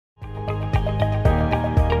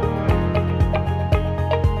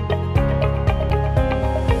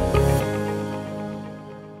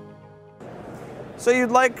So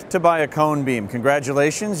you'd like to buy a cone beam.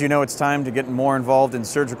 Congratulations, you know it's time to get more involved in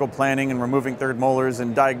surgical planning and removing third molars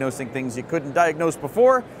and diagnosing things you couldn't diagnose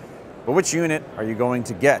before. But which unit are you going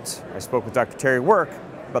to get? I spoke with Dr. Terry Work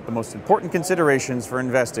about the most important considerations for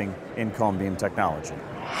investing in cone beam technology.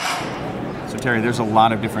 So Terry, there's a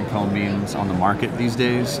lot of different cone beams on the market these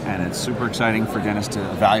days, and it's super exciting for dentists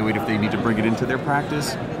to evaluate if they need to bring it into their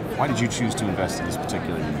practice. Why did you choose to invest in this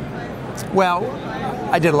particular unit? Well,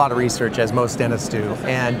 I did a lot of research, as most dentists do,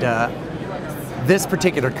 and this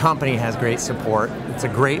particular company has great support. It's a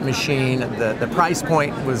great machine. The price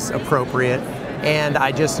point was appropriate, and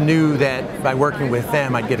I just knew that by working with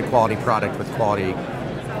them, I'd get a quality product with quality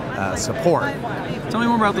support. Tell me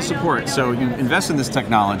more about the support. So you invest in this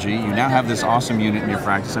technology, you now have this awesome unit in your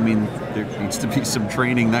practice. I mean, there needs to be some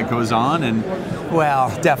training that goes on, and well,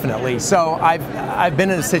 definitely. So I've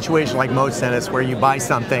been in a situation like most dentists where you buy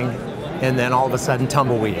something and then all of a sudden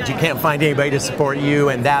tumbleweed. You can't find anybody to support you,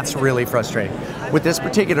 and that's really frustrating. With this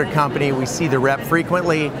particular company, we see the rep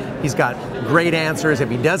frequently. He's got great answers.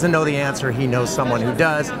 If he doesn't know the answer, he knows someone who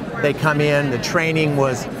does. They come in, the training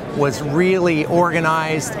was really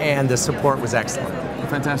organized, and the support was excellent.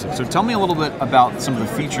 Fantastic. So tell me a little bit about some of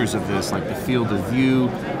the features of this, like the field of view.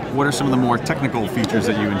 What are some of the more technical features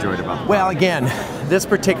that you enjoyed about it? Well, again, this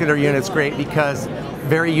particular unit's great because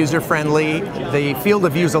very user-friendly. The field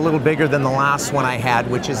of view is a little bigger than the last one I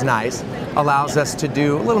had, which is nice. Allows us to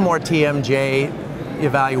do a little more TMJ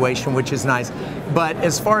evaluation, which is nice. But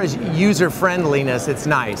as far as user-friendliness, it's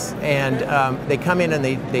nice. And they come in and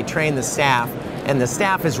they train the staff, and the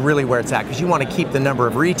staff is really where it's at, because you want to keep the number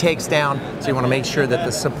of retakes down, so you want to make sure that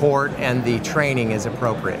the support and the training is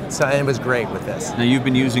appropriate. So it was great with this. Now you've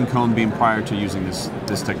been using cone beam prior to using this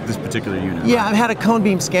particular unit. Yeah, right? I've had a cone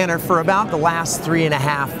beam scanner for about the last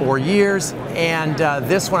 3.5, 4 years, and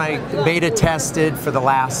this one I beta tested for the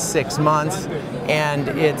last 6 months, and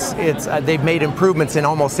they've made improvements in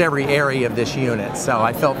almost every area of this unit, so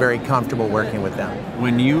I felt very comfortable working with them.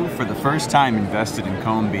 When you, for the first time, invested in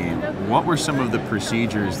cone beam, what were some of the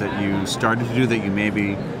procedures that you started to do that you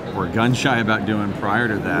maybe were gun-shy about doing prior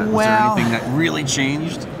to that? Was there anything that really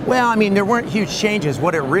changed? Well, I mean, there weren't huge changes.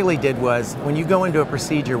 What it really did was, when you go into a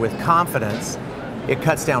procedure with confidence, it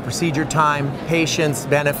cuts down procedure time, patients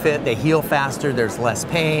benefit, they heal faster, there's less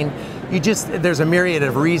pain. There's a myriad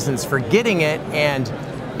of reasons for getting it, and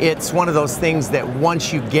it's one of those things that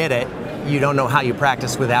once you get it, you don't know how you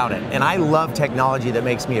practice without it. And I love technology that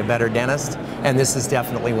makes me a better dentist, and this is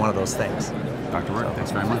definitely one of those things. Dr. Work,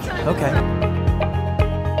 thanks very much. Okay.